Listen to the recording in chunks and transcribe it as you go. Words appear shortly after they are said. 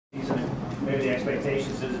season, maybe the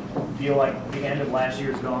expectations, does it feel like the end of last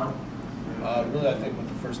year is gone? Really, I think with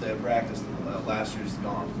the first day of practice, last year's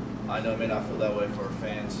gone. I know it may not feel that way for our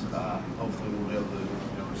fans. Hopefully we'll be able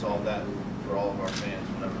to resolve that for all of our fans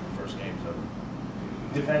whenever the first game's over.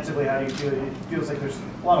 Defensively, how do you feel? It feels like there's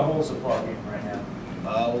a lot of holes to plug in right now.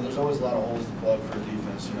 Well, there's always a lot of holes to plug for a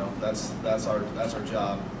defense. That's our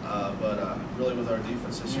job. But really, with our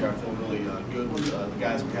defense this year, I feel really good with the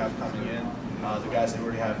guys we have coming in, the guys that we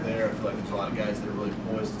already have there. I feel like there's a lot of guys that are really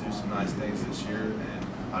poised to do some nice things this year, and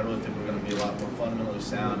I really think we're going to be a lot more fundamentally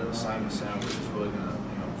sound and assignment sound, which is really going to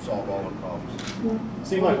solve all our problems. It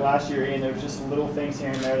seemed like last year, Ian, there was just little things here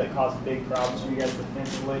and there that caused big problems for you guys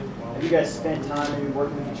defensively. Have you guys spent time maybe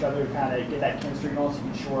working with each other to kind of get that chemistry going so you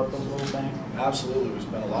can shore up those little things? Absolutely. We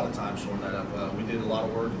spent a lot of time shoring that up. We did a lot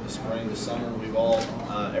of work in the spring, this summer. We've all,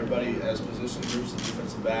 everybody as position groups, the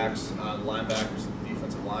defensive backs, the linebackers, the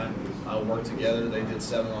defensive line, worked together. They did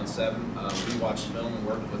 7-on-7. We watched film and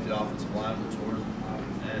worked with the offensive line, which were,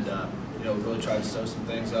 and really try to sew some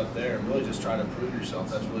things up there and really just try to prove yourself.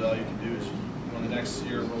 That's really all you can do is when the next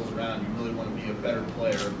year rolls around, you really want to be a better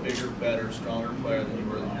player, a bigger, better, stronger player than you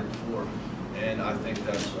were the year before. And I think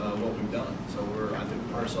that's what we've done. So I think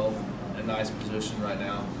we put ourselves in a nice position right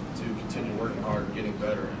now to continue working hard and getting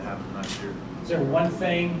better and having a nice year. Is there one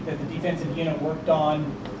thing that the defensive unit worked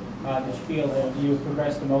on that you feel that you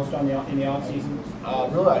progressed the most on in the offseason?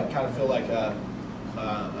 Really, I kind of feel like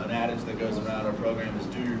an adage that goes around our program is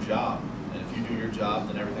do your job. And if you do your job,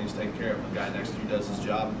 then everything's taken care of. The guy next to you does his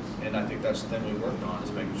job. And I think that's the thing we worked on,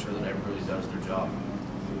 is making sure that everybody does their job.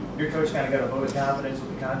 Your coach kind of got a vote of confidence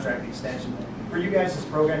with the contract extension. For you guys, this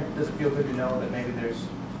program, does it feel good to know that maybe there's,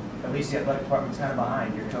 at least the athletic department's kind of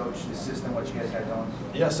behind your coach, the system, what you guys got going?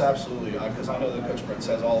 Yes, absolutely. Because I know that Coach Prince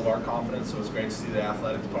has all of our confidence, so it's great to see the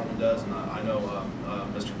athletic department does, and I know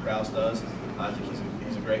Mr. Krause does. I think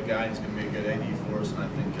he's a great guy. He's going to be a good AD for us, and I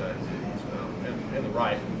think he's in the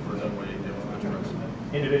right for doing what he did with Coach Prince.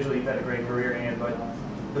 Individually, you've had a great career, Ian, but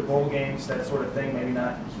the bowl games, that sort of thing, maybe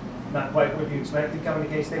not quite what you expected coming to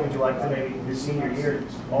K-State. Would you like to maybe this senior year,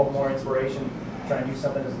 all the more inspiration, try and do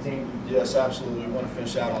something as a team? Yes, absolutely. We want to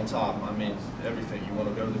finish out on top. I mean, everything. You want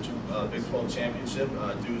to go to the Big 12 championship, do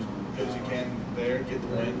as good as you can there, get the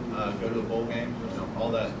win, go to a bowl game,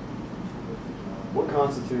 all that. What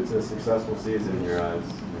constitutes a successful season in your eyes,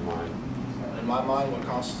 in your mind? In my mind, what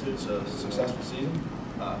constitutes a successful season?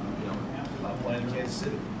 Playing in Kansas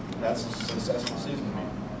City. That's a successful season to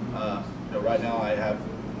me. Right now I have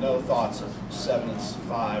no thoughts of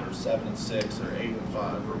 7-5 or 7-6 or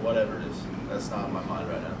 8-5 or whatever it is. That's not in my mind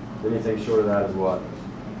right now. Anything short of that is what?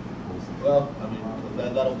 Well, I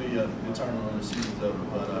mean, that'll be determined when the season's over.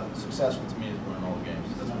 But successful to me is winning all the games.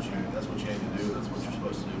 That's what you aim to do. That's what you're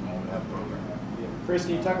supposed to do when you have a program. Chris,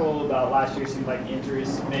 can you talk a little about last year? It seemed like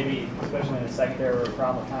injuries, maybe especially in the secondary, were a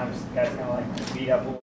problem at times. Guys kind of like beat up.